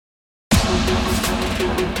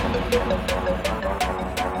Hey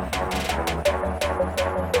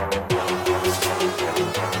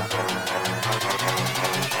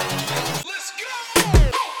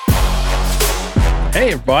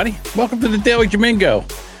everybody, welcome to the Daily Jamingo.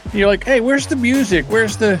 You're like, hey, where's the music?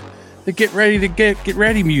 Where's the get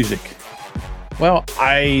ready music? Well,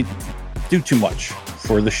 I do too much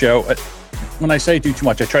for the show. When I say do too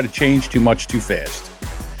much, I try to change too much too fast.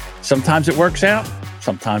 Sometimes it works out,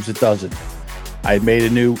 sometimes it doesn't. I made a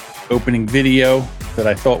new opening video that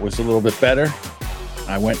I thought was a little bit better.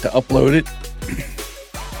 I went to upload it,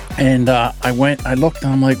 and I looked,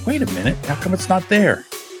 and I'm like, wait a minute, how come it's not there?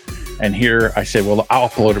 And here I said, well, I'll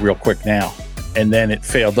upload it real quick now. And then it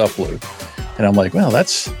failed to upload. And I'm like, well,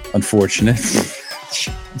 that's unfortunate.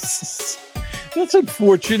 That's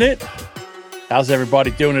unfortunate. How's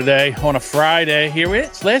everybody doing today on a Friday? Here it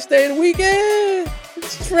is, last day of the weekend.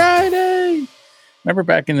 It's Friday. Remember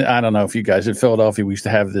back I don't know if you guys in Philadelphia, we used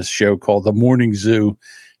to have this show called The Morning Zoo.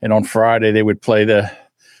 And on Friday, they would play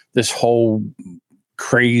this whole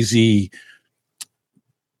crazy,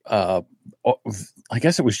 I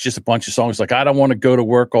guess it was just a bunch of songs like, I don't want to go to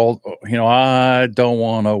work I don't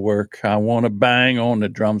want to work. I want to bang on the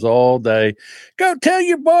drums all day. Go tell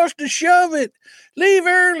your boss to shove it. Leave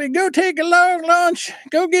early. Go take a long lunch.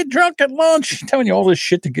 Go get drunk at lunch. I'm telling you all this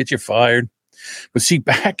shit to get you fired. But see,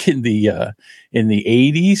 back in the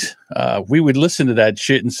 80s, we would listen to that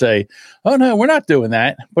shit and say, oh no, we're not doing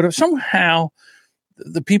that. But if somehow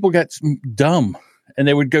the people got dumb, and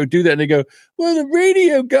they would go do that, and they go, well, the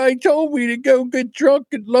radio guy told me to go get drunk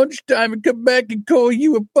at lunchtime and come back and call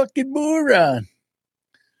you a fucking moron.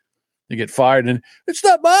 They get fired, and it's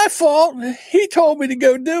not my fault. He told me to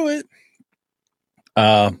go do it.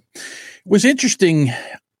 It was interesting.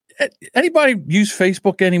 Anybody use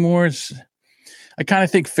Facebook anymore? I kind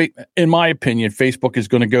of think, in my opinion, Facebook is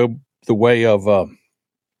going to go the way of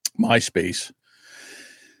MySpace.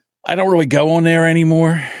 I don't really go on there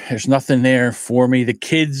anymore. There's nothing there for me. The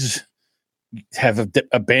kids have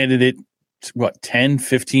abandoned it, 10,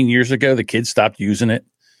 15 years ago. The kids stopped using it.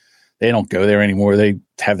 They don't go there anymore. They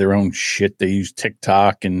have their own shit. They use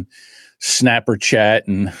TikTok and Snapper Chat,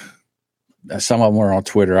 and some of them are on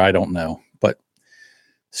Twitter. I don't know. But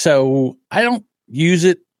so I don't use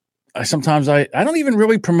it. Sometimes I don't even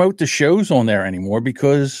really promote the shows on there anymore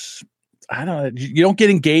because you don't get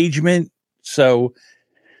engagement. So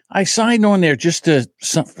I signed on there just to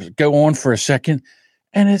go on for a second,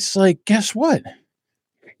 and it's like, guess what?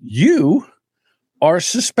 You are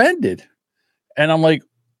suspended. And I'm like,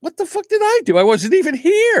 what the fuck did I do? I wasn't even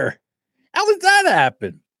here. How did that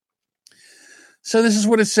happen? So this is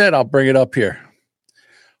what it said. I'll bring it up here.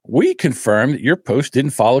 We confirm that your post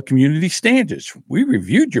didn't follow community standards. We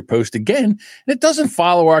reviewed your post again, and it doesn't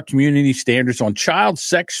follow our community standards on child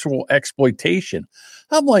sexual exploitation.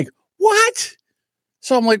 I'm like, what?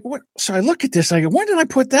 So I'm like, what? So I look at this. I go, when did I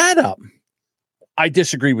put that up? I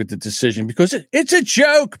disagree with the decision because it's a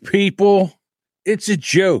joke, people. It's a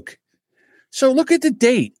joke. So look at the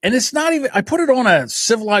date. And it's not even, I put it on a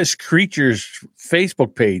Civilized Creatures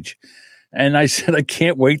Facebook page. And I said, I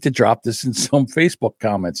can't wait to drop this in some Facebook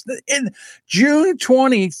comments. In June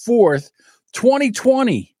 24th,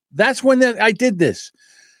 2020. That's when I did this.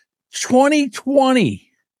 2020.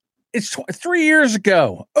 It's 3 years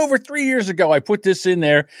ago, over 3 years ago, I put this in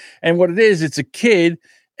there. And what it is, it's a kid,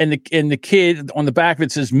 and the kid on the back of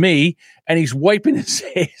it says me, and he's wiping his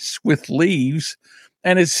ass with leaves.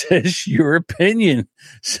 And it says your opinion.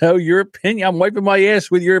 So your opinion, I'm wiping my ass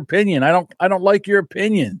with your opinion. I don't like your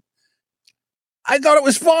opinion. I thought it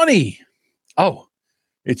was funny. Oh,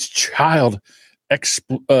 it's child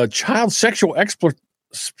sexual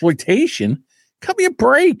exploitation. Cut me a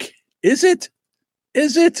break. Is it?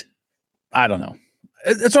 I don't know.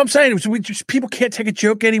 That's what I'm saying. People can't take a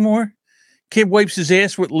joke anymore. Kid wipes his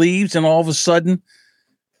ass with leaves, and all of a sudden,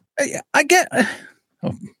 I get.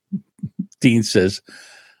 Oh, Dean says,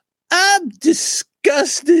 "I'm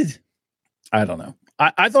disgusted." I don't know.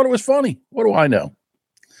 I thought it was funny. What do I know?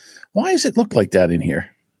 Why does it look like that in here?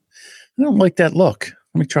 I don't like that look.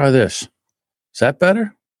 Let me try this. Is that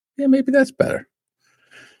better? Yeah, maybe that's better.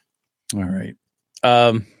 All right.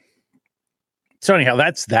 So anyhow,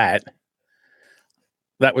 that's that.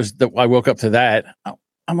 That was I woke up to that.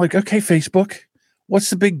 I'm like, okay, Facebook, what's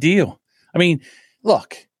the big deal? I mean,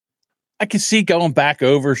 look, I can see going back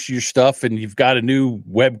over your stuff, and you've got a new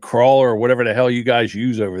web crawler or whatever the hell you guys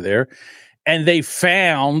use over there, and they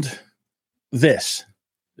found this.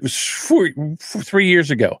 It was 3 years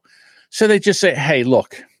ago. So they just say, hey,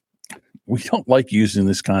 look, we don't like using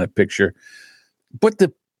this kind of picture, but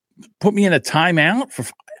put me in a timeout for,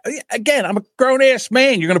 again, I'm a grown ass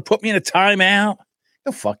man. You're going to put me in a timeout.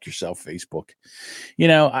 Go fuck yourself, Facebook. You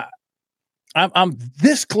know, I'm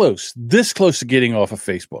this close to getting off of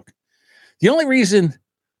Facebook. The only reason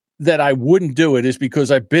that I wouldn't do it is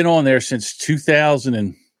because I've been on there since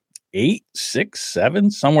 2008, 6,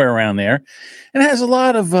 7, somewhere around there, and it has a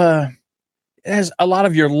lot of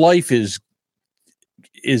your life is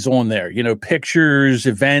on there. You know, pictures,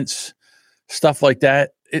 events, stuff like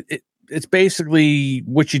that. It's basically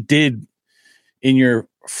what you did in your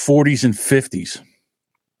 40s and 50s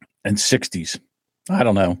and 60s. I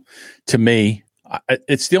don't know. To me,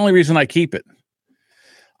 it's the only reason I keep it.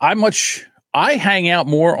 I hang out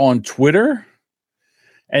more on Twitter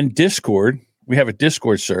and Discord. We have a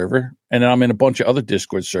Discord server, and then I'm in a bunch of other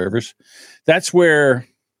Discord servers. That's where,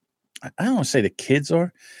 I don't want to say the kids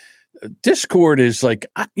are. Discord is like,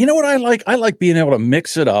 you know what I like? I like being able to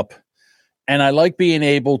mix it up, and I like being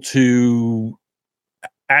able to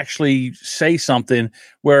actually say something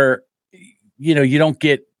where, you know, you don't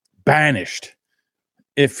get banished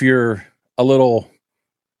if your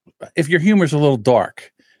humor's a little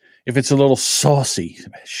dark, if it's a little saucy,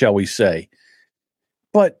 shall we say.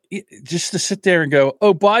 But just to sit there and go,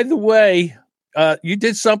 oh, by the way, you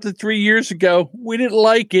did something 3 years ago. We didn't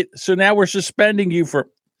like it. So now we're suspending you for,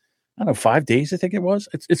 I don't know, 5 days, I think it was.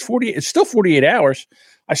 It's still 48 hours.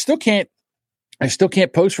 I still can't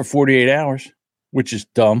post for 48 hours, which is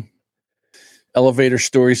dumb. Elevator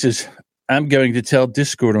Story says, I'm going to tell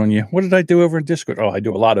Discord on you. What did I do over in Discord? Oh, I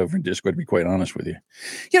do a lot over in Discord, to be quite honest with you.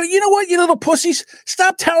 You know what, you little pussies?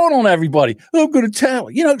 Stop telling on everybody. Oh, I'm going to tell.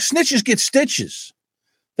 You know, snitches get stitches.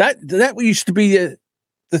 That used to be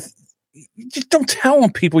just don't tell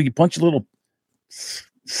on people, you bunch of little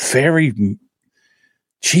fairy.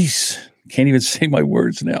 Jeez, can't even say my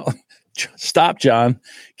words now. Stop, John.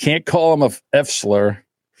 Can't call him a F slur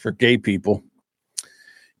for gay people.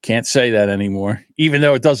 Can't say that anymore, even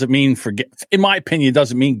though it doesn't mean in my opinion, it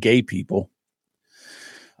doesn't mean gay people.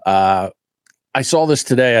 I saw this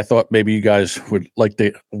today. I thought maybe you guys would like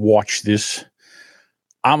to watch this.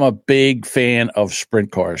 I'm a big fan of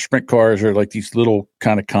sprint cars. Sprint cars are like these little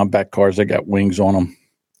kind of compact cars. They got wings on them,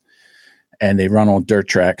 and they run on dirt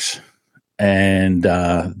tracks. And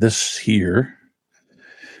this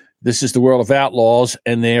is the World of Outlaws,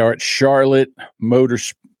 and they are at Charlotte Motor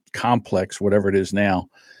Complex, whatever it is now.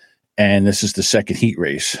 And this is the second heat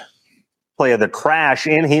race. Play of the crash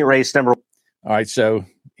in heat race number. All right, so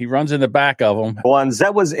he runs in the back of them.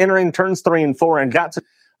 Zeb was entering turns 3 and 4 and got to.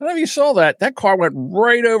 I don't know if you saw that. That car went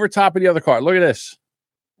right over top of the other car. Look at this.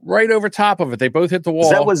 Right over top of it. They both hit the wall.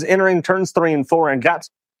 Zeb was entering turns 3 and 4 and got to.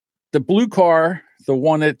 The blue car, the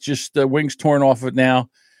one that just the wings torn off of it now,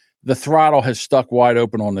 the throttle has stuck wide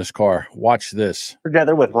open on this car. Watch this.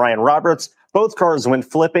 Together with Ryan Roberts, both cars went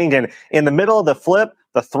flipping, and in the middle of the flip,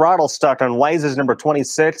 the throttle stuck on Wise's number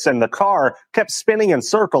 26, and the car kept spinning in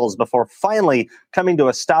circles before finally coming to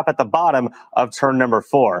a stop at the bottom of turn number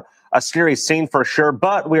 4. A scary scene for sure,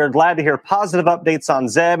 but we are glad to hear positive updates on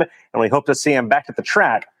Zeb, and we hope to see him back at the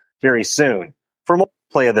track very soon. For more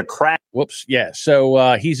play of the crash. Whoops, yeah.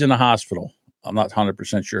 So he's in the hospital. I'm not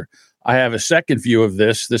 100% sure. I have a second view of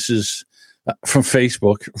this. This is from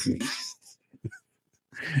Facebook.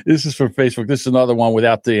 This is from Facebook. This is another one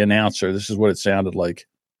without the announcer. This is what it sounded like.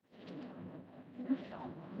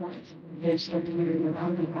 Here they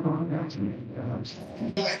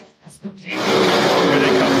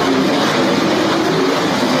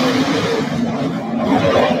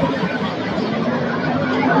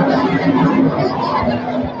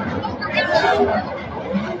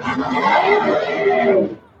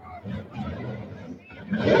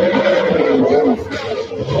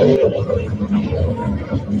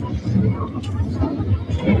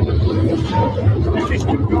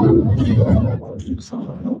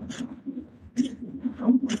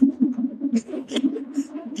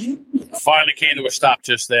Finally came to a stop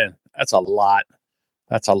just then. That's a lot.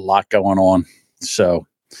 That's a lot going on. So,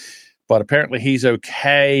 but apparently he's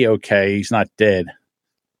okay. Okay, he's not dead.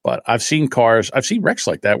 But I've seen wrecks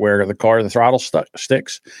like that where the throttle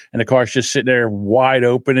sticks and the car's just sitting there wide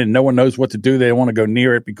open and no one knows what to do. They don't want to go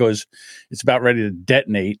near it because it's about ready to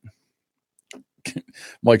detonate.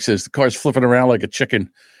 Mike says the car's flipping around like a chicken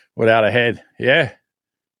without a head. Yeah,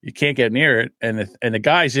 you can't get near it. And the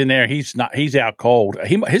guy's in there. He's out cold.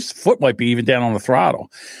 His foot might be even down on the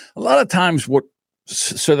throttle. A lot of times the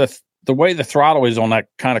way the throttle is on that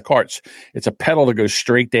kind of car, it's a pedal that goes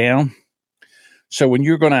straight down. So when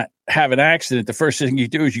you're going to have an accident, the first thing you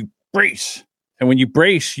do is you brace. And when you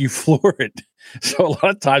brace, you floor it. So a lot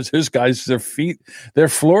of times those guys, their feet, they're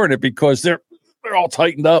flooring it because they're all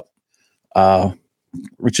tightened up,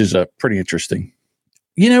 which is pretty interesting.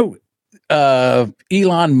 You know,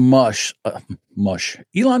 Elon Musk,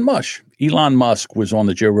 Elon Musk was on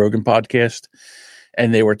the Joe Rogan podcast,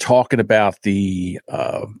 and they were talking about the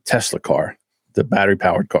Tesla car, the battery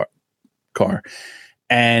powered car.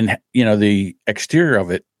 And, you know, the exterior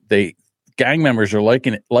of it, gang members are like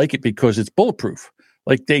it because it's bulletproof.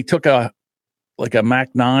 Like they took a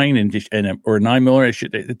Mac 9 or a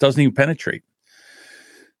 9mm, it doesn't even penetrate.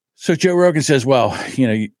 So Joe Rogan says, well, you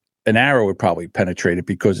know, an arrow would probably penetrate it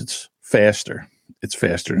because it's faster. It's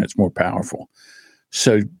faster and it's more powerful.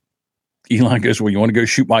 So Elon goes, well, you want to go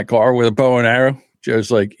shoot my car with a bow and arrow?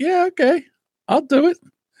 Joe's like, yeah, okay, I'll do it.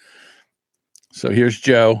 So here's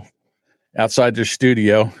Joe outside their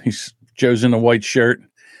studio. Joe's in a white shirt.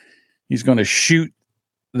 He's going to shoot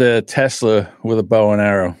the Tesla with a bow and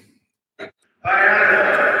arrow.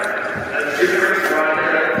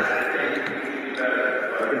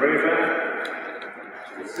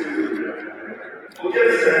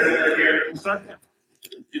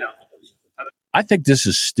 I think this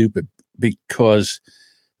is stupid because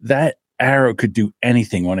that arrow could do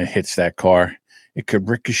anything when it hits that car. It could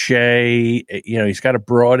ricochet. You know, he's got a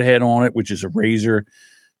broadhead on it, which is a razor.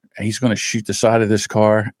 He's going to shoot the side of this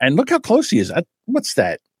car. And look how close he is. What's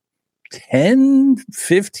that? 10,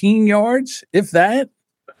 15 yards, if that?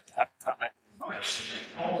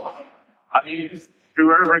 I mean,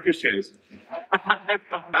 whoever ricochets.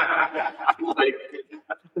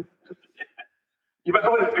 You might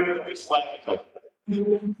want to do it slightly. All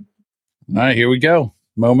right, here we go.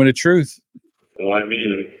 Moment of truth. Well, I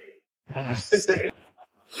mean,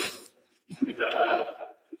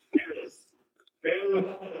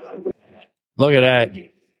 look at that.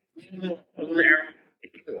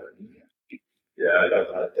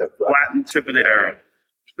 Yeah, flatten tip of the arrow.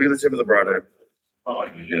 Look at the tip of the broadhead. Oh,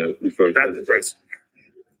 yeah, that's the price.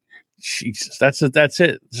 Jesus, that's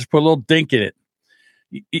it. Just put a little dink in it.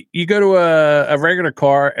 You go to a regular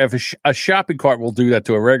car. If a shopping cart will do that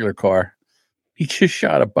to a regular car, he just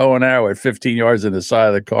shot a bow and arrow at 15 yards in the side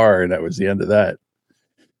of the car, and that was the end of that.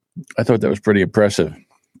 I thought that was pretty impressive.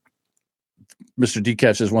 Mr.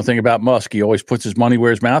 Decaf says one thing about Musk. He always puts his money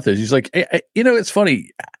where his mouth is. He's like, hey, you know, it's funny.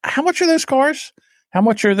 How much are those cars? How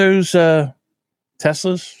much are those Teslas?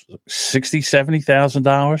 $60,000,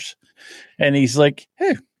 $70,000. And he's like,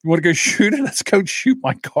 hey, you want to go shoot it? Let's go shoot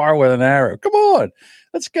my car with an arrow. Come on,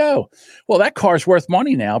 let's go. Well, that car's worth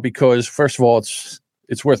money now because, first of all,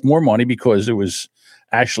 it's worth more money because it was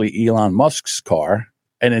actually Elon Musk's car.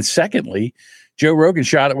 And then secondly, Joe Rogan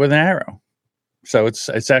shot it with an arrow. So it's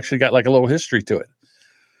actually got like a little history to it.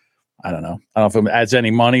 I don't know. I don't know if it adds any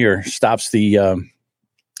money or stops the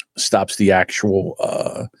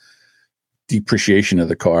actual depreciation of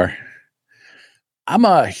the car. I'm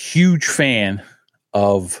a huge fan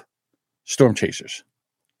of Storm Chasers.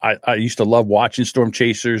 I used to love watching Storm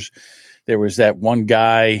Chasers. There was that one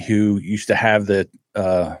guy who used to have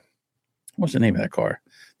what's the name of that car?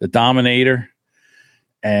 The Dominator.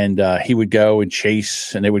 And he would go and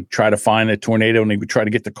chase, and they would try to find a tornado, and they would try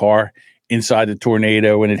to get the car inside the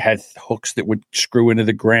tornado, and it had hooks that would screw into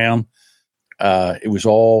the ground. It was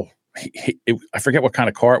all, I forget what kind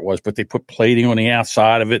of car it was, but they put plating on the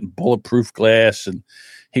outside of it and bulletproof glass, and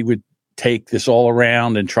he would take this all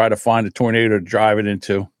around and try to find a tornado to drive it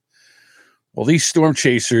into. Well, these Storm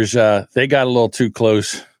Chasers, they got a little too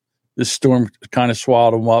close. This storm kind of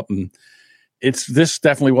swallowed them up, and this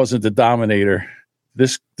definitely wasn't the Dominator.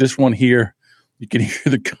 This one here, you can hear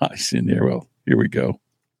the guys in there. Well, here we go.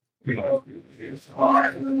 Heads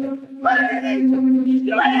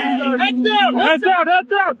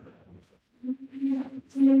down!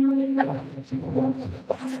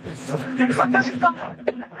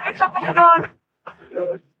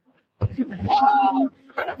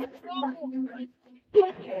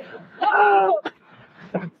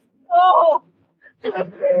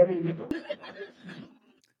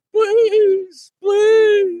 Please.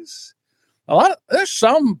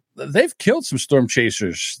 They've killed some Storm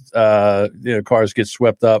Chasers. Cars get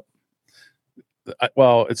swept up.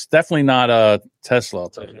 Well, it's definitely not a Tesla, I'll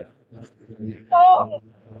tell you.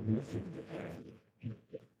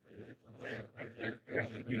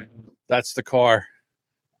 That's the car.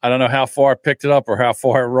 I don't know how far I picked it up or how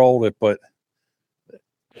far I rolled it, but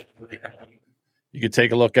you can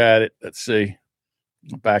take a look at it. Let's see.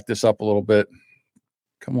 I'll back this up a little bit.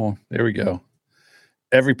 Come on. There we go.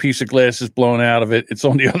 Every piece of glass is blown out of it. It's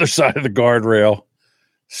on the other side of the guardrail.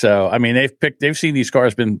 So, I mean, they've seen these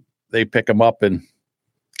cars they pick them up and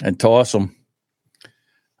toss them.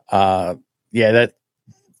 That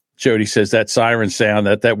Jody says that siren sound,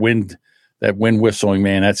 that wind whistling,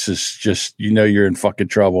 man, that's just you're in fucking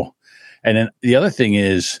trouble. And then the other thing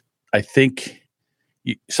is, I think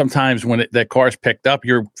sometimes when that car's picked up,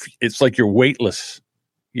 it's like you're weightless.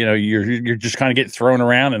 You're just kind of getting thrown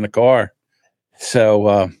around in the car. So,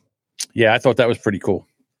 I thought that was pretty cool.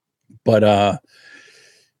 But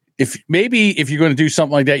if you're going to do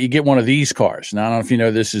something like that, you get one of these cars. Now, I don't know if you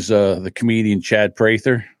know, this is the comedian Chad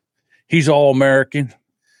Prather. He's all American.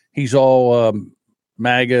 He's all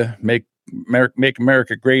MAGA, make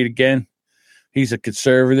America great again. He's a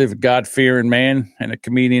conservative, God-fearing man and a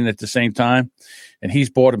comedian at the same time. And he's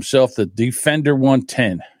bought himself the Defender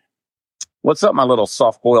 110. What's up, my little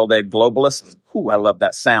soft-boiled egg globalists? Ooh, I love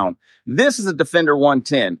that sound. This is a Defender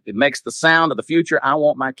 110. It makes the sound of the future I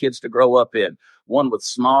want my kids to grow up in. One with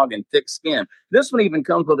smog and thick skin. This one even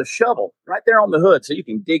comes with a shovel right there on the hood so you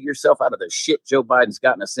can dig yourself out of the shit Joe Biden's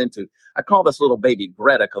gotten us into. I call this little baby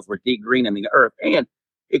Greta because we're degreening the earth. And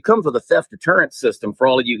it comes with a theft deterrent system for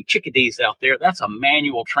all of you chickadees out there. That's a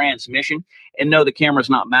manual transmission. And no, the camera's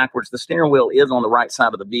not backwards. The steering wheel is on the right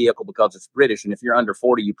side of the vehicle because it's British. And if you're under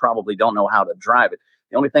 40, you probably don't know how to drive it.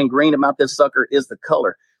 The only thing green about this sucker is the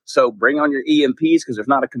color. So bring on your EMPs because there's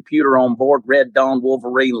not a computer on board. Red Dawn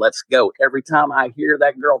Wolverine, let's go. Every time I hear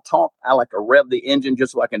that girl talk, I like to rev the engine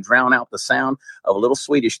just so I can drown out the sound of a little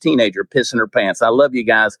Swedish teenager pissing her pants. I love you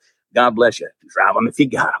guys. God bless you. Drive them if you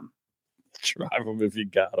got them. Drive them if you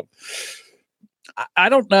got them. I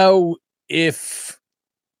don't know if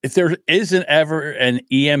there isn't ever an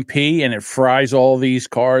EMP and it fries all these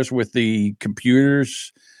cars with the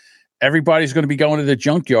computers. Everybody's going to be going to the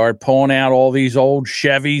junkyard, pulling out all these old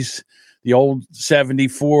Chevys, the old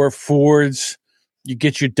 74 Fords. You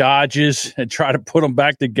get your Dodges and try to put them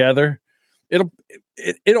back together. It'll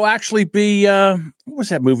actually be, what was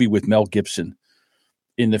that movie with Mel Gibson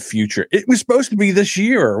in the future? It was supposed to be this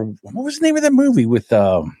year. What was the name of that movie with,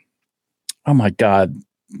 oh my God,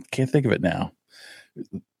 can't think of it now.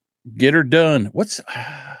 Get Her Done. What's...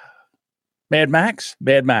 Mad Max?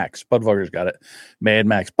 Mad Max. Budfugger's got it. Mad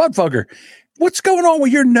Max. Budfugger, what's going on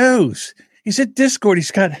with your nose? He's at Discord.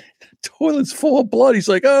 He's got toilets full of blood. He's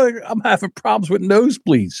like, oh, I'm having problems with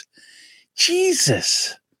nosebleeds.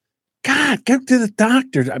 Jesus. God, go to the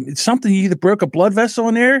doctor. I mean, it's something, you either broke a blood vessel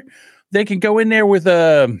in there. They can go in there with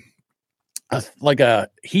a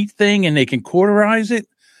heat thing and they can cauterize it.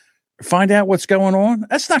 Find out what's going on.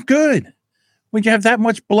 That's not good. When you have that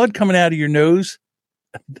much blood coming out of your nose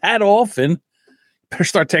that often, better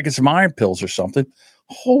start taking some iron pills or something.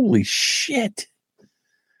 Holy shit.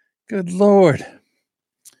 Good Lord.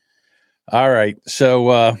 All right.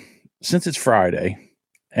 So since it's Friday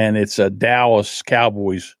and it's a Dallas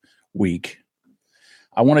Cowboys week,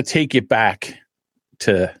 I want to take you back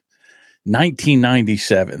to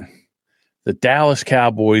 1997. The Dallas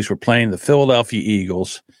Cowboys were playing the Philadelphia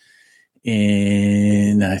Eagles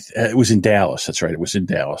it was in Dallas. That's right. It was in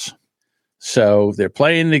Dallas. So they're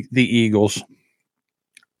playing the Eagles,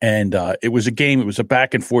 and it was a game. It was a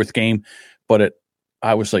back and forth game, but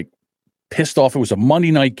I was like pissed off. It was a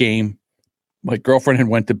Monday night game. My girlfriend had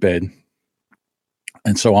went to bed,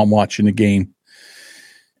 and so I'm watching the game.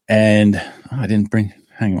 And I didn't bring.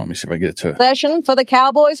 Hang on, let me see if I get it to session for the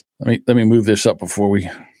Cowboys. Let me move this up before we.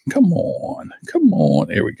 Come on.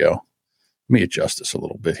 Here we go. Let me adjust this a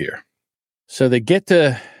little bit here. So they get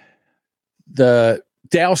to the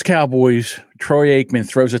Dallas Cowboys. Troy Aikman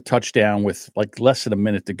throws a touchdown with like less than a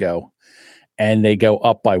minute to go, and they go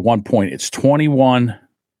up by 1 point. It's 21-20.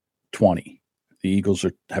 The Eagles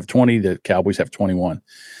have 20. The Cowboys have 21.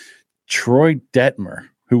 Troy Detmer,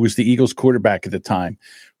 who was the Eagles quarterback at the time,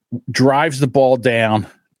 drives the ball down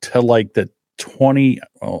to like the 20.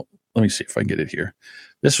 Oh, let me see if I can get it here.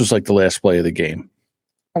 This was like the last play of the game.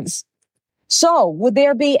 So would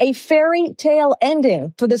there be a fairy tale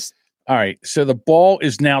ending for this? All right. So the ball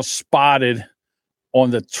is now spotted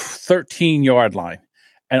on the 13-yard line.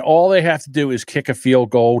 And all they have to do is kick a field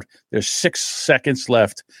goal. There's 6 seconds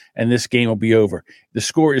left, and this game will be over. The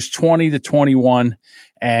score is 20-21,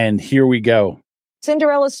 and here we go.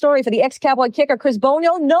 Cinderella story for the ex-Cowboy kicker, Chris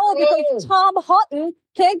Bonio? No, because Tom Hutton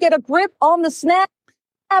can't get a grip on the snap,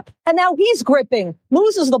 and now he's gripping.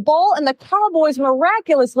 Loses the ball, and the Cowboys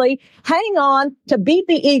miraculously hang on to beat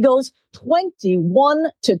the Eagles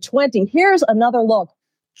 21-20. Here's another look.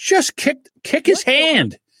 Just kick his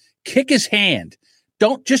hand. Kick his hand.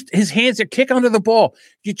 Don't just his hands are kick under the ball.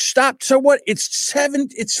 You stop. So what? It's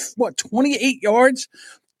 28 yards?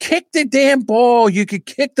 Kick the damn ball. You could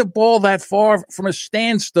kick the ball that far from a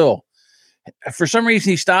standstill. For some reason,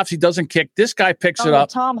 he stops. He doesn't kick. This guy picks it up.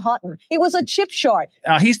 Tom Hutton. It was a chip shot.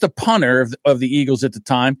 He's the punter of the Eagles at the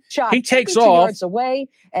time. He takes off. Yards away,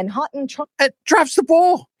 and Hutton drops the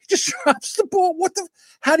ball. He just drops the ball.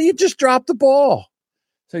 How do you just drop the ball?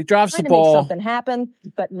 So he drops the Trying to make ball. something happen,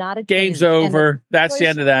 but not a Game's team. And over. That's the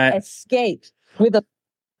end of that. Escaped with a.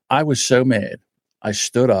 I was so mad. I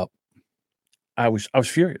stood up. I was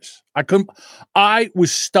furious. I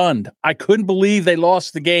was stunned. I couldn't believe they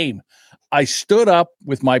lost the game. I stood up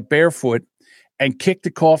with my bare foot and kicked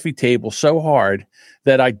the coffee table so hard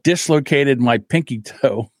that I dislocated my pinky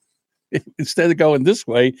toe. Instead of going this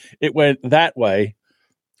way, it went that way.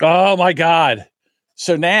 Oh my God.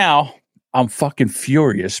 So now I'm fucking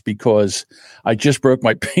furious because I just broke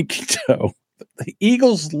my pinky toe. The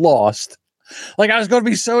Eagles lost. Like I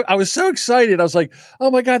was so excited. I was like,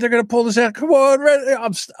 oh my God, they're going to pull this out. Come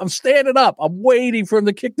on. I'm standing up. I'm waiting for him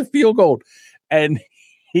to kick the field goal. And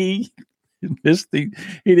he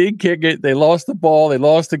didn't kick it. They lost the ball. They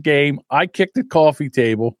lost the game. I kicked the coffee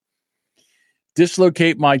table,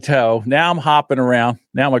 dislocate my toe. Now I'm hopping around.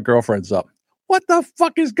 Now my girlfriend's up. What the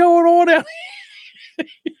fuck is going on out here?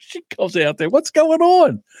 She comes out there. What's going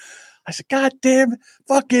on? I said, God damn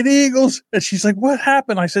fucking Eagles. And she's like, what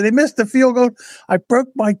happened? I said, they missed the field goal. I broke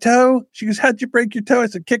my toe. She goes, how'd you break your toe? I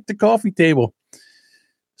said, kick the coffee table.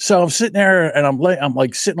 So I'm sitting there and I'm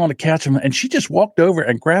like sitting on the couch and she just walked over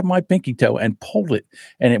and grabbed my pinky toe and pulled it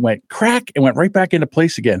and it went crack and went right back into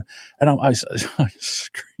place again. And I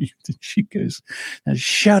screamed and she goes, now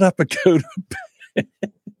shut up and go to bed.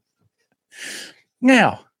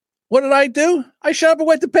 Now, what did I do? I shut up and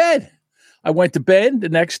went to bed. I went to bed the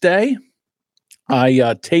next day.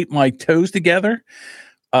 I taped my toes together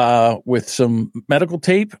with some medical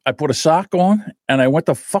tape. I put a sock on and I went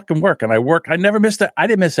to fucking work. And I worked. I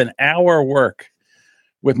didn't miss an hour of work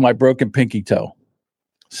with my broken pinky toe.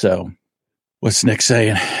 So what's Nick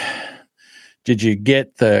saying? Did you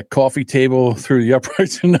get the coffee table through the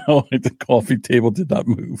uprights? No, the coffee table did not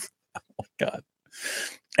move. Oh my God.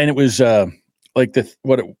 And it was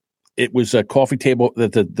it was a coffee table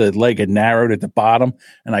that the leg had narrowed at the bottom,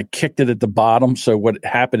 and I kicked it at the bottom. So what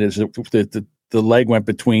happened is the leg went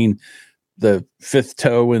between the fifth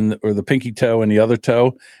toe or the pinky toe and the other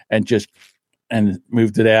toe, and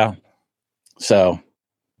moved it out. So,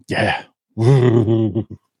 yeah.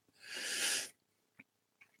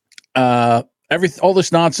 All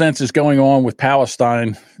this nonsense is going on with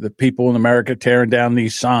Palestine. The people in America tearing down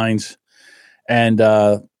these signs, and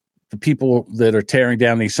the people that are tearing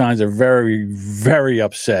down these signs are very, very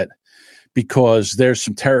upset because there's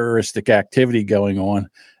some terroristic activity going on.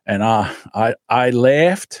 And I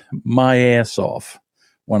laughed my ass off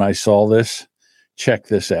when I saw this. Check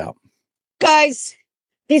this out. Guys,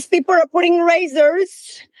 these people are putting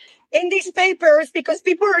razors in these papers because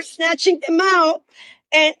people are snatching them out.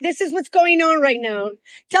 And this is what's going on right now.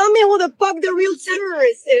 Tell me who the fuck the real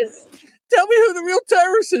terrorist is. Tell me who the real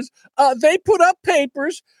terrorist is. They put up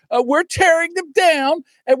papers. We're tearing them down.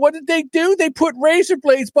 And what did they do? They put razor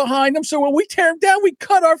blades behind them. So when we tear them down, we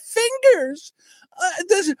cut our fingers.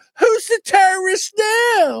 Who's the terrorist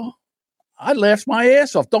now? I laughed my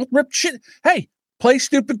ass off. Don't rip shit. Hey, play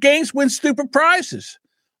stupid games, win stupid prizes.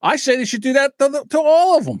 I say they should do that to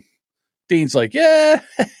all of them. Dean's like, yeah,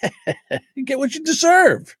 you get what you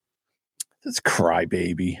deserve. That's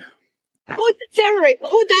crybaby. Who's the terrorist?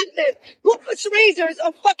 Who does this? Who puts razors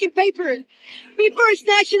on fucking papers? People are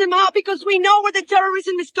snatching them out because we know where the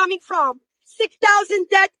terrorism is coming from. 6,000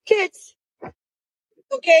 dead kids.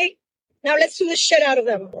 Okay? Now let's do the shit out of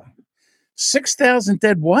them. 6,000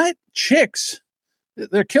 dead what? Chicks.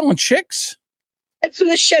 They're killing chicks? Let's do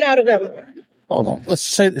the shit out of them. Hold on. Let's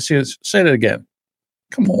say that again.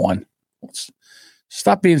 Come on.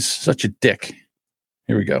 Stop being such a dick.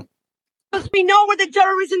 Here we go. Because we know where the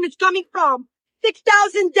terrorism is coming from.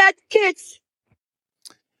 6,000 dead kids.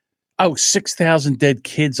 Oh, 6,000 dead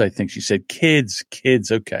kids, I think she said. Kids.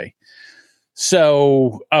 Okay.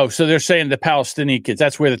 So they're saying the Palestinian kids.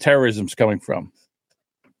 That's where the terrorism's coming from.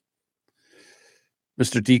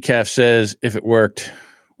 Mr. Decaf says, if it worked,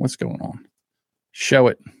 what's going on? Show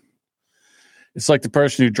it. It's like the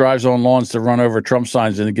person who drives on lawns to run over Trump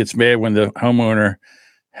signs and gets mad when the homeowner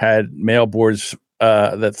had mailboards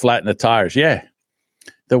that flatten the tires. Yeah.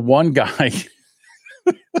 The one guy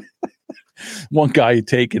had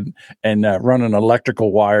taken and run an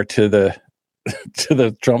electrical wire to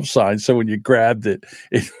the Trump sign. So when you grabbed it,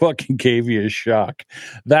 it fucking gave you a shock.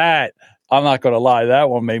 That, I'm not going to lie, that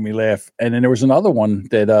one made me laugh. And then there was another one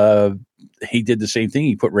that he did the same thing.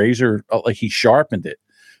 He put he sharpened it.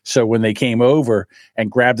 So when they came over and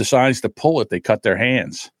grabbed the signs to pull it, they cut their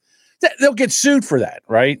hands. They'll get sued for that,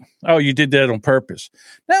 right? Oh, you did that on purpose.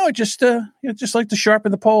 No, it just like to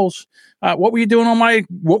sharpen the poles. What were you doing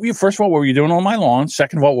first of all, what were you doing on my lawn?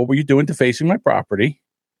 Second of all, what were you doing defacing my property?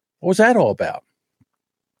 What was that all about?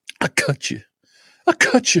 I cut you.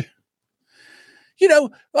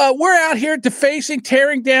 we're out here defacing,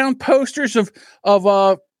 tearing down posters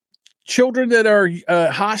of children that are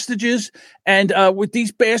hostages. And what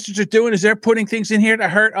these bastards are doing is they're putting things in here to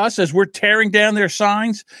hurt us as we're tearing down their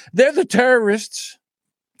signs. They're the terrorists.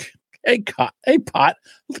 Hey, Pot,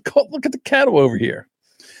 look at the cattle over here.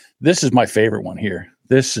 This is my favorite one here.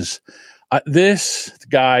 This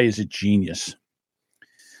guy is a genius.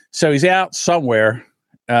 So he's out somewhere,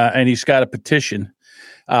 and he's got a petition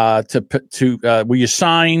will you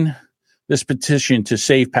sign this petition to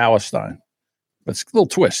save Palestine? That's a little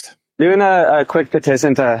twist. Doing a quick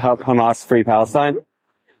petition to help Hamas free Palestine.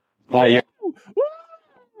 Yes.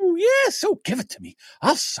 Oh, give it to me.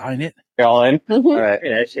 I'll sign it. You're all in? Mhm. All right.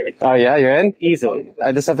 Oh, yeah, you're in? Easily.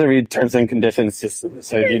 I just have to read terms and conditions just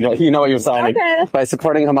so you know what you're signing. Okay. By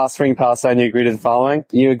supporting Hamas freeing Palestine, you agree to the following.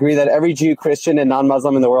 You agree that every Jew, Christian, and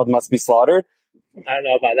non-Muslim in the world must be slaughtered. I don't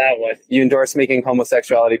know about that one. You endorse making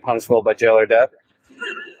homosexuality punishable by jail or death.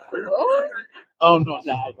 Oh, no,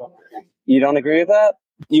 no. You don't agree with that?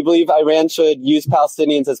 You believe Iran should use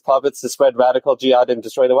Palestinians as puppets to spread radical jihad and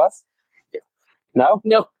destroy the West? No?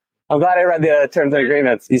 No. I'm glad I read the terms and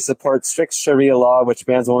agreements. You support strict Sharia law, which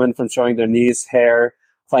bans women from showing their knees, hair,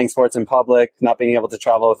 playing sports in public, not being able to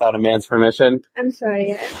travel without a man's permission. I'm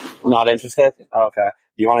sorry. Not interested? Okay.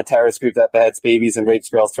 You want a terrorist group that beheads babies and rapes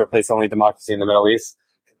girls to replace only democracy in the Middle East?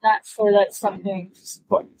 Not sure that's something.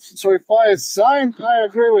 So if I sign, I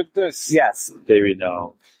agree with this. Yes. Maybe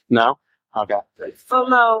no. No? Okay. Oh,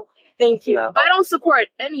 no. Thank you. I don't support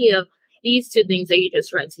any of these two things that you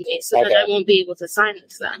just read to me, so then Okay. I won't be able to sign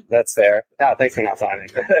this then. That's fair. No, thanks for not signing.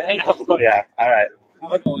 Yeah. All right.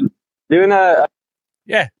 Doing a...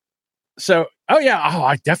 So,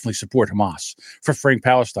 I definitely support Hamas for freeing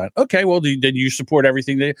Palestine. Okay, well, then you support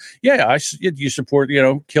everything that, you support,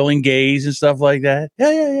 killing gays and stuff like that.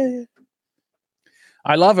 Yeah.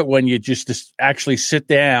 I love it when you just actually sit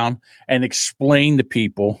down and explain to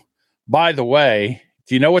people, by the way,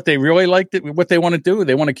 do you know what they really like, what they want to do?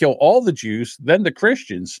 They want to kill all the Jews, then the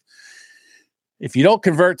Christians. If you don't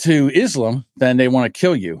convert to Islam, then they want to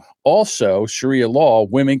kill you. Also, Sharia law,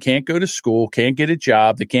 women can't go to school, can't get a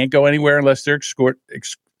job. They can't go anywhere unless they're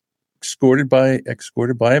escorted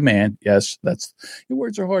by a man. Yes, your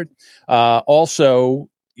words are hard. Also,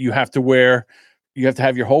 you have to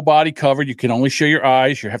have your whole body covered. You can only show your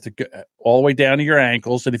eyes. You have to go all the way down to your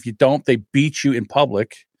ankles. And if you don't, they beat you in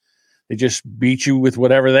public. They just beat you with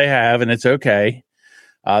whatever they have, and it's okay.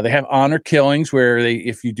 They have honor killings where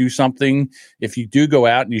if you do something, if you do go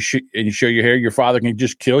out and you show your hair, your father can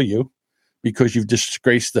just kill you because you've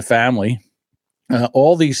disgraced the family.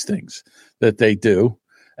 All these things that they do,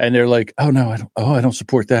 and they're like, "Oh no, I don't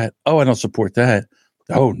support that. Oh, I don't support that.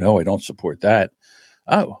 Oh no, I don't support that.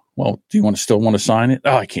 Oh, well, do you still want to sign it?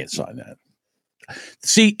 Oh, I can't sign that."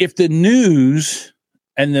 See, if the news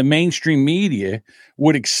and the mainstream media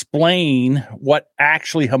would explain what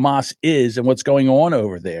actually Hamas is and what's going on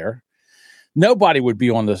over there, nobody would be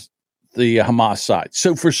on the Hamas side.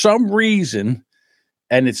 So for some reason,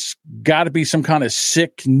 and it's got to be some kind of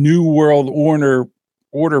sick new world order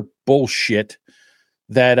bullshit,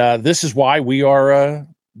 that this is why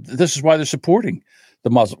this is why they're supporting the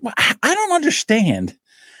Muslim. I don't understand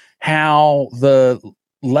how the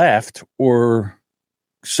left or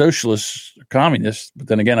socialists, communists, but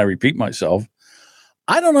then again, I repeat myself,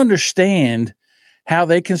 I don't understand how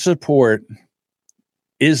they can support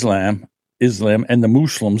Islam and the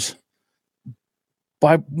Muslims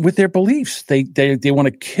with their beliefs. They want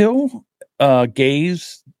to kill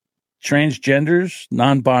gays, transgenders,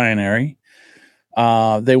 non-binary.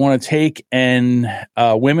 They want to take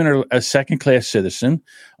women are a second-class citizen,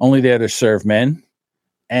 only there to serve men,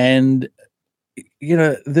 and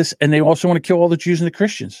this, and they also want to kill all the Jews and the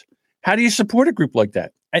Christians. How do you support a group like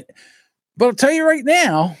that? But I'll tell you right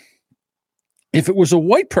now, if it was a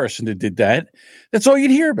white person that did that, that's all you'd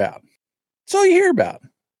hear about. That's all you hear about.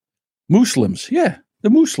 Muslims. Yeah, the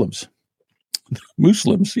Muslims.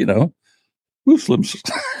 Muslims.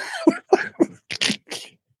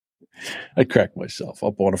 I cracked myself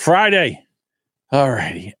up on a Friday. All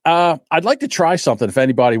righty. I'd like to try something if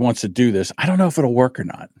anybody wants to do this. I don't know if it'll work or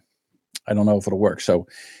not. So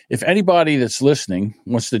if anybody that's listening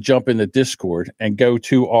wants to jump in the Discord and go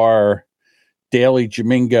to our Daily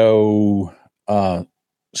Jamingo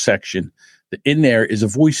section, in there is a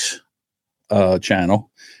voice channel,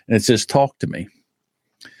 and it says talk to me.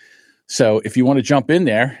 So if you want to jump in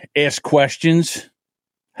there, ask questions,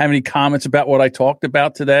 have any comments about what I talked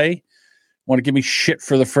about today, want to give me shit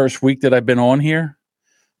for the first week that I've been on here,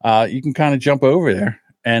 you can kind of jump over there.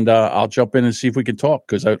 And I'll jump in and see if we can talk,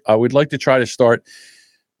 because I would like to try to start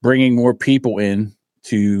bringing more people in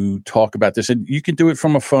to talk about this. And you can do it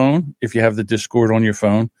from a phone if you have the Discord on your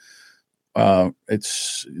phone.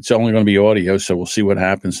 It's only going to be audio, so we'll see what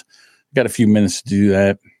happens. Got a few minutes to do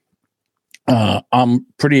that. I'm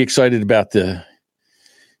pretty excited about the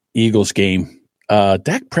Eagles game.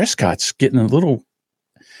 Dak Prescott's getting a little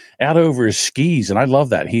out over his skis, and I love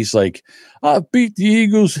that. He's like, I beat the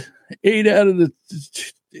Eagles 8 out of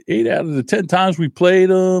the 10 times we played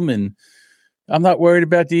them, and I'm not worried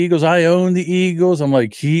about the Eagles. I own the Eagles. I'm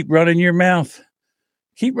like, keep running your mouth.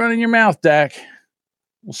 Keep running your mouth, Dak.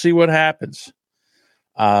 We'll see what happens.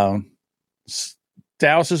 Dallas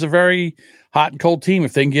is a very hot and cold team.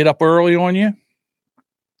 If they can get up early on you,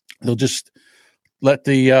 they'll just let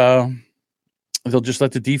the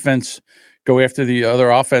defense go after the other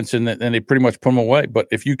offense, and they pretty much put them away. But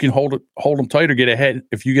if you can hold them tight or get ahead,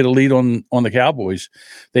 if you get a lead on the Cowboys,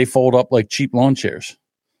 they fold up like cheap lawn chairs.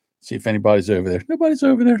 See if anybody's over there. Nobody's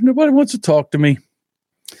over there. Nobody wants to talk to me.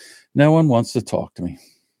 No one wants to talk to me.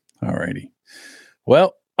 All righty.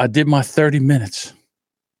 Well, I did my 30 minutes.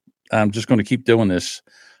 I'm just going to keep doing this.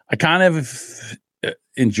 I kind of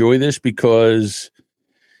enjoy this because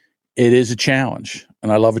it is a challenge,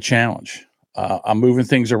 and I love a challenge. I'm moving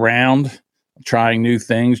things around, trying new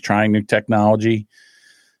things, trying new technology,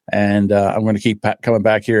 and I'm going to keep coming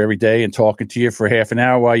back here every day and talking to you for half an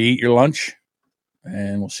hour while you eat your lunch,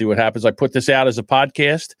 and we'll see what happens. I put this out as a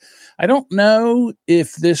podcast. I don't know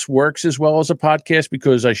if this works as well as a podcast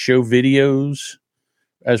because I show videos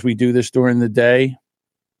as we do this during the day.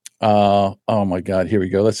 Oh my God, here we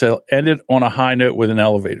go. Let's end it on a high note with an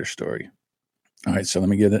elevator story. All right, so let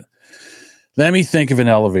me get it. Let me think of an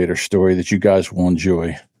elevator story that you guys will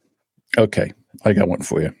enjoy. Okay, I got one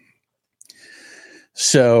for you.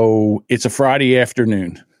 So it's a Friday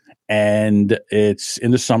afternoon, and it's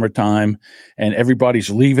in the summertime, and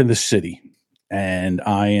everybody's leaving the city. And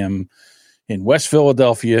I am in West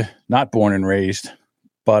Philadelphia, not born and raised,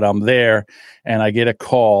 but I'm there, and I get a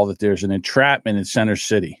call that there's an entrapment in Center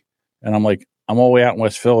City. And I'm like, I'm all the way out in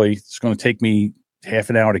West Philly. It's going to take me half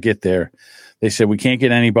an hour to get there. They said, we can't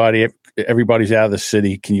get anybody. Everybody's out of the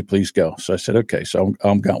city. Can you please go? So I said, okay. So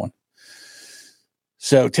I'm going.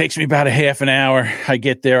 So it takes me about a half an hour. I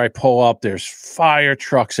get there. I pull up. There's fire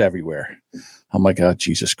trucks everywhere. I'm like, oh,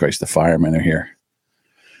 Jesus Christ, the firemen are here.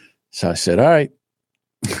 So I said, all right.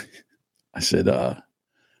 I said,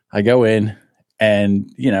 I go in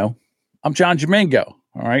and, I'm John Domingo.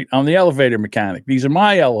 All right. I'm the elevator mechanic. These are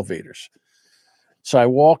my elevators. So I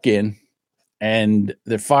walk in and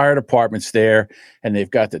the fire department's there and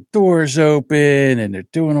they've got the doors open and they're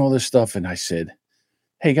doing all this stuff. And I said,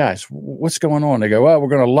 hey guys, what's going on? They go, well, we're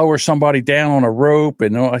going to lower somebody down on a rope.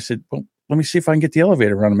 And I said, well, let me see if I can get the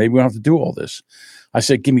elevator running. Maybe we don't have to do all this. I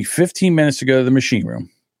said, give me 15 minutes to go to the machine room.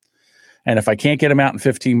 And if I can't get them out in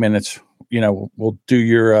 15 minutes, we'll do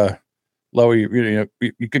your, lower, you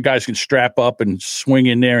guys can strap up and swing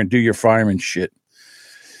in there and do your fireman shit.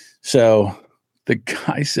 So the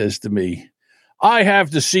guy says to me, I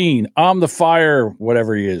have the scene. I'm the fire,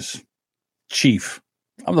 whatever he is, chief.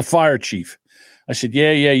 I'm the fire chief. I said,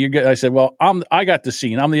 yeah, you're good. I said, well, I got the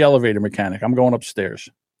scene. I'm the elevator mechanic. I'm going upstairs.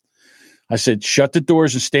 I said, shut the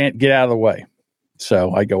doors and get out of the way.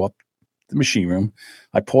 So I go up the machine room.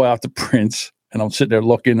 I pull out the prints and I'm sitting there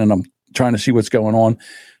looking and I'm trying to see what's going on.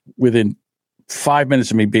 Within 5 minutes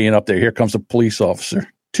of me being up there, here comes a police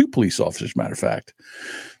officer, 2 police officers, matter of fact.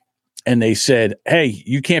 And they said, hey,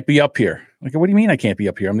 you can't be up here. I go, what do you mean I can't be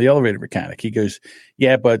up here? I'm the elevator mechanic. He goes,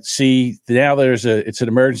 yeah, but see, now it's an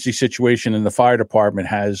emergency situation and the fire department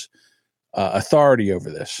has authority over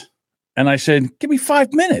this. And I said, give me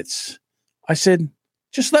 5 minutes. I said,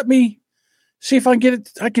 just let me see if I can get it.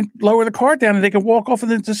 I can lower the car down and they can walk off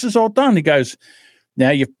and then this is all done. He goes, now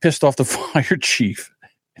you've pissed off the fire chief.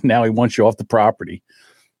 Now he wants you off the property.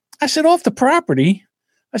 I said, off the property?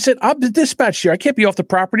 I said, I'm the dispatch here. I can't be off the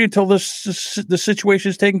property until the situation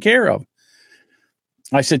is taken care of.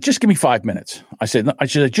 I said, just give me 5 minutes. I said, I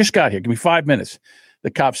just got here. Give me 5 minutes. The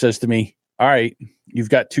cop says to me, all right, you've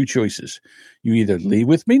got 2 choices. You either leave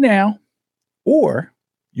with me now or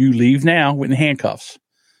you leave now with handcuffs.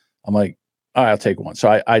 I'm like, all right, I'll take one.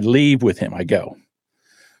 So I leave with him. I go.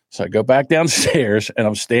 So I go back downstairs and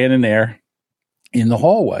I'm standing there in the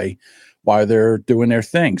hallway while they're doing their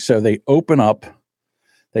thing. So they open up,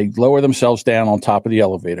 they lower themselves down on top of the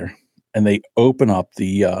elevator and they open up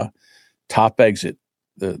the top exit,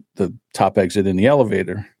 the top exit in the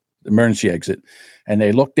elevator, the emergency exit. And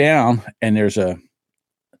they look down and there's a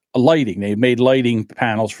lighting. They made lighting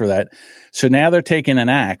panels for that. So now they're taking an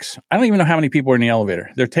axe. I don't even know how many people are in the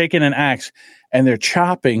elevator. They're taking an axe and they're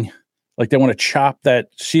chopping, like they want to chop that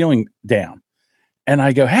ceiling down. And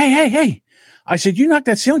I go, hey. I said, you knock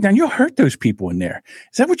that ceiling down, you'll hurt those people in there.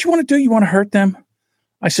 Is that what you want to do? You want to hurt them?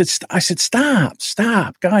 I said,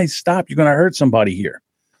 stop, guys, stop. You're going to hurt somebody here.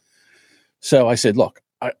 So I said, look,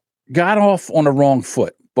 I got off on the wrong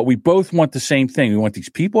foot, but we both want the same thing. We want these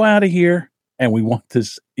people out of here, and we want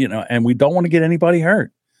this, and we don't want to get anybody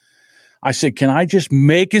hurt. I said, can I just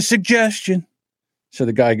make a suggestion? So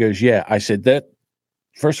the guy goes, yeah. I said,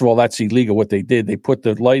 first of all, that's illegal what they did. They put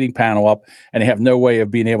the lighting panel up, and they have no way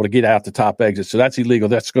of being able to get out the top exit. So that's illegal.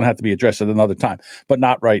 That's going to have to be addressed at another time, but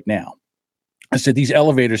not right now. I said, these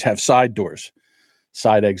elevators have side doors,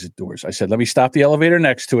 side exit doors. I said, let me stop the elevator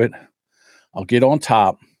next to it. I'll get on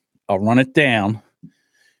top. I'll run it down.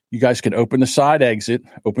 You guys can open the side exit,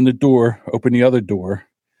 open the door, open the other door,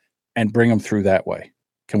 and bring them through that way.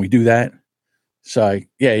 Can we do that? So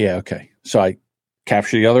yeah, okay. So I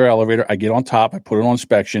capture the other elevator. I get on top. I put it on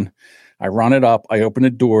inspection. I run it up. I open the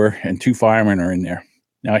door, and 2 firemen are in there.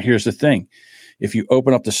 Now, here's the thing. If you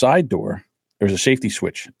open up the side door, there's a safety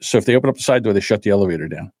switch. So if they open up the side door, they shut the elevator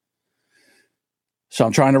down. So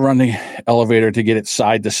I'm trying to run the elevator to get it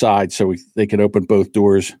side to side so they can open both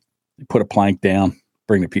doors, put a plank down,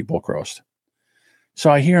 bring the people across. So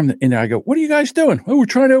I hear him in there. I go, what are you guys doing? Oh, we're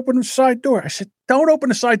trying to open the side door. I said, don't open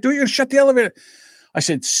the side door. You're going to shut the elevator. I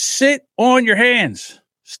said, sit on your hands.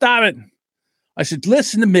 Stop it. I said,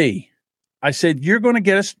 listen to me. I said, you're going to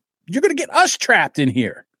get us trapped in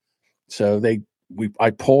here. So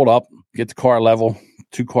I pulled up, get the car level,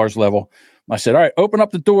 2 cars level. I said, all right, open up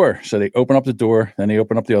the door. So they open up the door, then they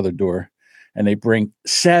open up the other door, and they bring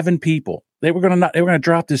 7 people. They were going to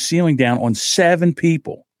drop the ceiling down on 7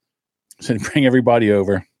 people. So they bring everybody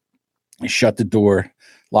over. They shut the door,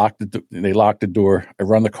 they lock the door. I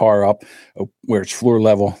run the car up where it's floor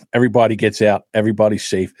level. Everybody gets out. Everybody's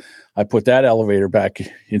safe. I put that elevator back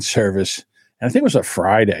in service. And I think it was a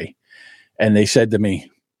Friday. And they said to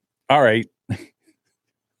me, all right,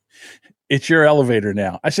 it's your elevator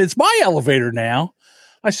now. I said, it's my elevator now.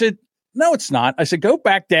 I said, no, it's not. I said, go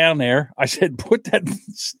back down there. I said, put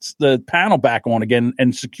the panel back on again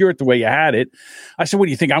and secure it the way you had it. I said, what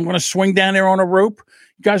do you think? I'm going to swing down there on a rope?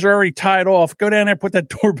 You guys are already tied off. Go down there, put that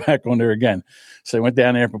door back on there again. So I went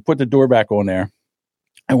down there, put the door back on there.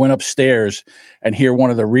 I went upstairs, and here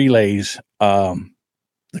one of the relays,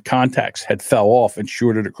 the contacts had fell off and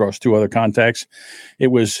shorted across 2 other contacts. It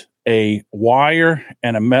was a wire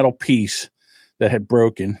and a metal piece that had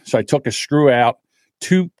broken. So I took a screw out,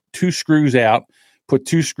 two screws out, put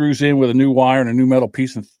 2 screws in with a new wire and a new metal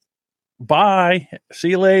piece, and bye, see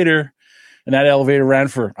you later. And that elevator ran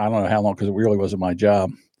for, I don't know how long, because it really wasn't my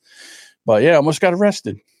job. But yeah, I almost got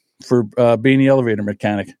arrested for being the elevator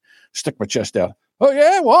mechanic. Stuck my chest out. Oh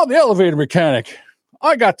yeah, well, I'm the elevator mechanic.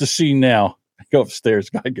 I got the scene now. I go upstairs.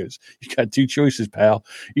 Guy goes, you got 2 choices, pal.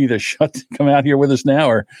 Either come out here with us now,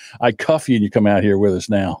 or I cuff you and you come out here with us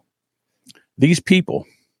now. These people,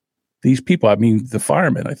 I mean, the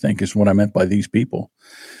firemen, I think, is what I meant by these people.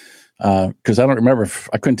 Because I don't remember,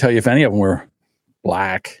 I couldn't tell you if any of them were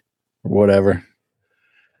black or whatever.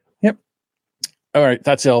 Yep. All right.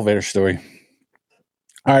 That's the elevator story.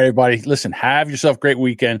 All right, everybody. Listen, have yourself a great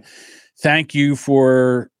weekend. Thank you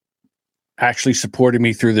for actually supporting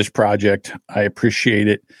me through this project. I appreciate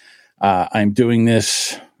it. I'm doing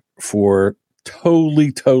this for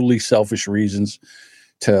totally selfish reasons,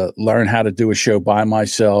 to learn how to do a show by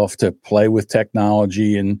myself, to play with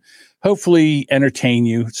technology, and hopefully entertain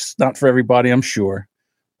you. It's not for everybody, I'm sure,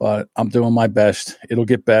 but I'm doing my best. It'll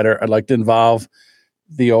get better. I'd like to involve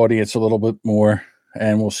the audience a little bit more,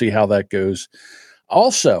 and we'll see how that goes.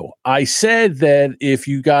 Also, I said that if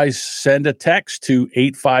you guys send a text to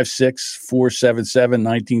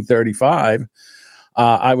 856-477-1935,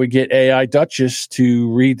 I would get AI Duchess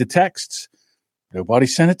to read the texts. Nobody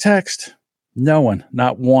sent a text. No one,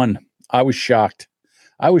 not one. I was shocked.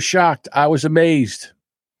 I was amazed.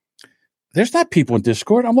 There's not people in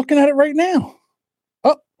Discord. I'm looking at it right now.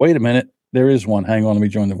 Oh, wait a minute. There is one. Hang on. Let me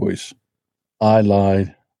join the voice. I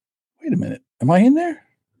lied. Wait a minute. Am I in there?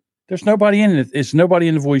 There's nobody in it. It's nobody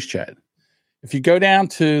in the voice chat. If you go down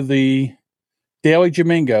to the Daily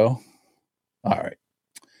Jamingo, all right.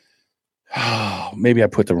 Oh, maybe I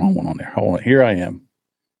put the wrong one on there. Hold on. Here I am.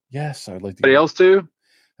 Yes, I'd like to. Anybody else too?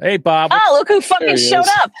 Hey, Bob. Oh, look who fucking showed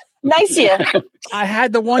up. Nice of you. I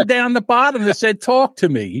had the one down the bottom that said talk to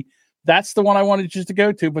me. That's the one I wanted just to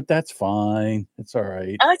go to, but that's fine. It's all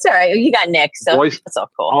right. Oh, it's all right. You got Nick, so that's all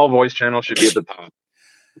cool. All voice channels should be at the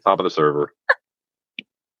top of the server.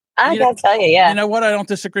 I gotta tell you, yeah. You know what? I don't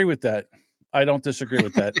disagree with that. All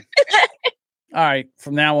right.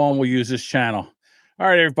 From now on, we'll use this channel. All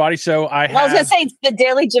right, everybody. So I was going to say it's the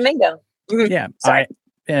Daily Jamingo. Yeah. Sorry.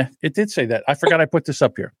 Yeah, it did say that. I forgot I put this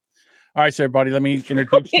up here. All right, so everybody, let me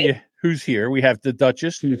introduce you who's here. We have the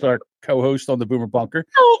Duchess, who's our co-host on the Boomer Bunker.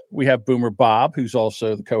 We have Boomer Bob, who's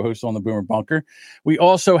also the co-host on the Boomer Bunker. We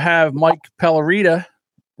also have Mike Pellerita.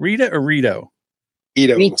 Rita or Rito?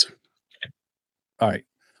 Ito. All right.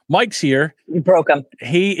 Mike's here. You broke him.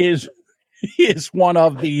 He is one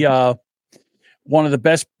of the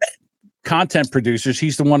best content producers.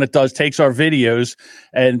 He's the one that takes our videos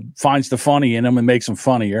and finds the funny in them and makes them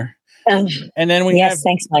funnier. And then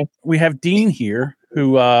thanks, Mike. We have Dean here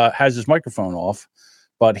who has his microphone off,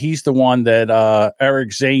 but he's the one that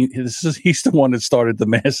Eric Zane. He's the one that started the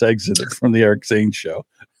mass exit from the Eric Zane show.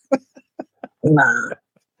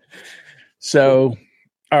 So,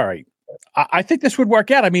 all right, I think this would work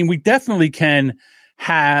out. I mean, we definitely can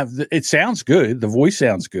have. It sounds good. The voice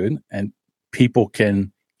sounds good, and people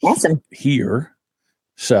can hear.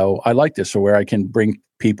 So I like this. So where I can bring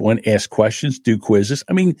people in, ask questions, do quizzes.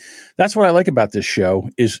 I mean, that's what I like about this show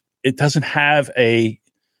is it doesn't have a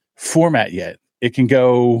format yet. It can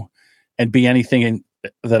go and be anything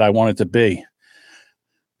that I want it to be.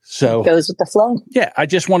 So it goes with the flow. Yeah, I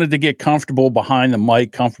just wanted to get comfortable behind the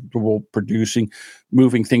mic, comfortable producing,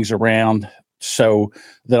 moving things around so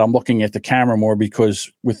that I'm looking at the camera more,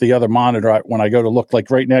 because with the other monitor, when I go to look,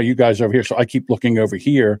 like right now, you guys are over here, so I keep looking over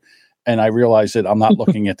here. And I realize that I'm not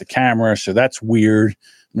looking at the camera. So that's weird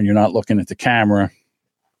when you're not looking at the camera.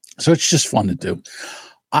 So it's just fun to do.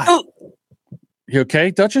 You okay,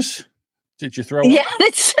 Duchess? Did you throw Yeah,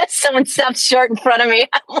 someone stopped short in front of me.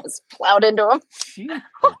 I almost plowed into him.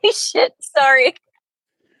 Holy shit. Sorry.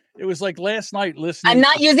 It was like last night listening. I'm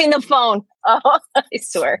not using the phone. Oh, I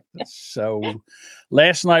swear. So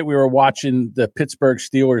last night we were watching the Pittsburgh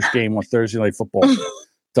Steelers game on Thursday Night Football.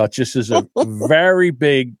 Duchess is a very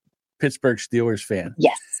big Pittsburgh Steelers fan.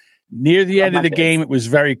 Yes. Near the end of the game, it was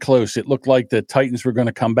very close. It looked like the Titans were going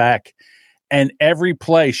to come back, and every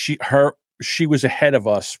play she was ahead of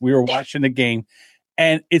us. We were watching the game,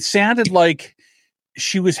 and it sounded like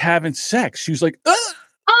she was having sex. She was like, "Ugh!"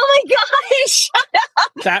 "Oh my god, shut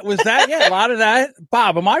up!" That was that. Yeah, a lot of that.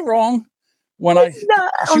 Bob, am I wrong? When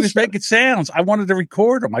she was making sounds, I wanted to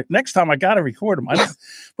record them. Next time I got to record them.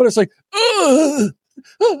 But it's like, ugh.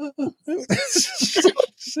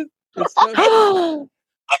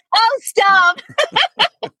 Oh, stop.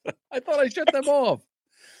 I thought I shut them off.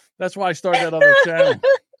 That's why I started that other channel.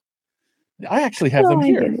 I actually have them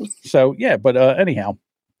here. Goodness. So, yeah, but anyhow,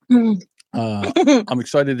 I'm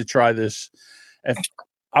excited to try this.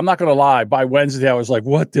 I'm not going to lie. By Wednesday, I was like,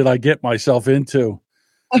 what did I get myself into?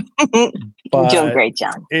 You're doing great,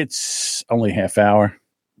 John. It's only half hour.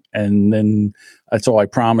 And then that's all I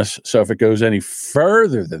promise. So if it goes any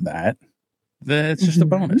further than that, then it's just a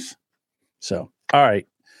bonus. So, all right.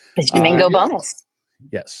 It's bingo bonus.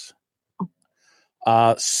 Yes.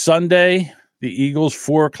 Sunday, the Eagles,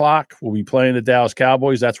 4:00. We'll be playing the Dallas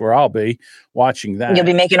Cowboys. That's where I'll be watching that. You'll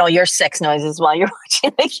be making all your sex noises while you're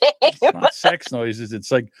watching the game. It's not sex noises.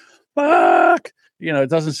 It's like, fuck. You know, it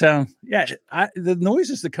doesn't sound. Yeah, the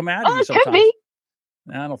noises that come out of you sometimes. Could be.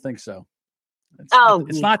 No, I don't think so.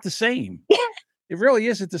 It's not the same. It really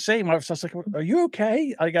isn't the same. I was just like, are you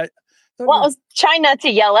okay? I was trying not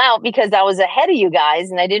to yell out because I was ahead of you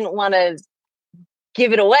guys and I didn't want to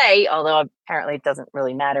give it away, although apparently it doesn't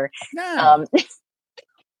really matter. No.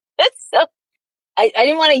 So I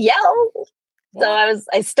didn't want to yell. Well, so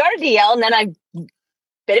I started to yell and then I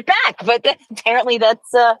bit it back. But apparently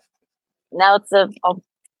that's now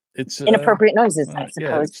it's inappropriate noises, I suppose.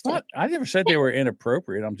 Yeah, it's not. I never said they were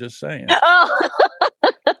inappropriate. I'm just saying.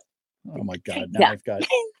 Oh my God! Now I've got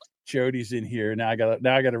Jody's in here. Now I got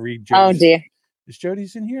to read. Jody's. Oh dear! Is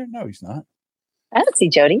Jody's in here? No, he's not. I don't see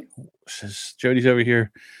Jody. Jody's over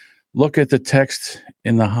here. Look at the text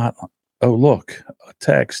in the hotline. Oh, look, a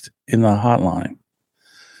text in the hotline.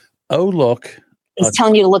 Oh, look. He's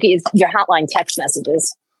telling you to look at your hotline text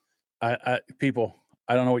messages. People.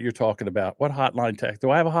 I don't know what you're talking about. What hotline text?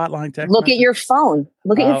 Do I have a hotline text? Look at your phone.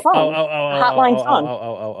 Look at your phone. Hotline phone.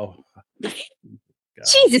 Oh.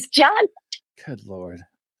 Jesus, John. Good Lord.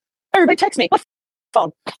 Everybody text me. What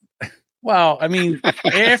phone? Well, I mean,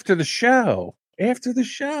 after the show. After the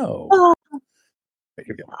show. Oh. Here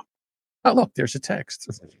we go. Oh, look, there's a text.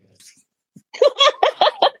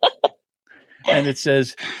 And it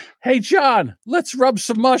says, "Hey, John, let's rub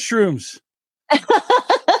some mushrooms."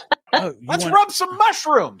 Let's rub some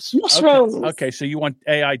mushrooms. Okay, so you want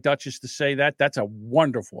AI Duchess to say that? That's a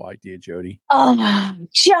wonderful idea, Jody. Oh,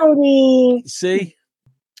 Jody. See?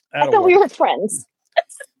 I thought we were friends.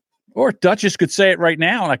 Or Duchess could say it right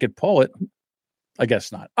now and I could pull it. I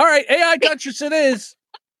guess not. All right, AI Duchess it is.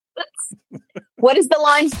 What is the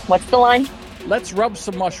line? What's the line? Let's rub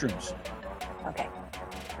some mushrooms. Okay.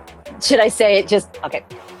 should I say it just, okay.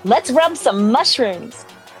 Let's rub some mushrooms.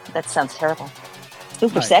 That sounds terrible.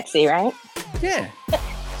 Super Nice. sexy, right? Yeah.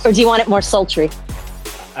 Or do you want it more sultry?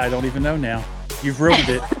 I don't even know now. You've ruined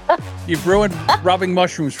it. You've ruined rubbing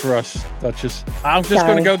mushrooms for us, Duchess. I'm just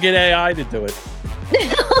going to go get AI to do it.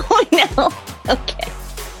 Oh, no. Okay.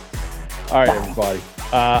 All right, everybody.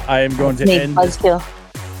 I am going to Me, end. Buzzkill.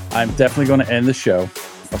 I'm definitely going to end the show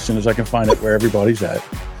as soon as I can find it where everybody's at.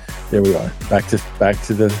 There we are. Back to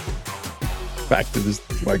this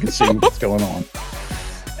so I can see what's going on.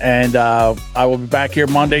 And I will be back here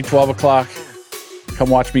Monday, 12 o'clock. Come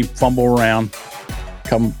watch me fumble around.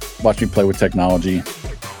 Come watch me play with technology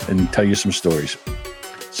and tell you some stories.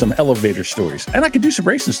 Some elevator stories. And I could do some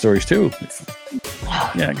racing stories too.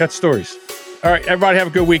 Yeah, I got stories. All right, everybody have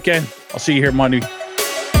a good weekend. I'll see you here Monday.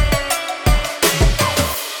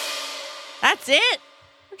 That's it.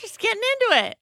 We're just getting into it.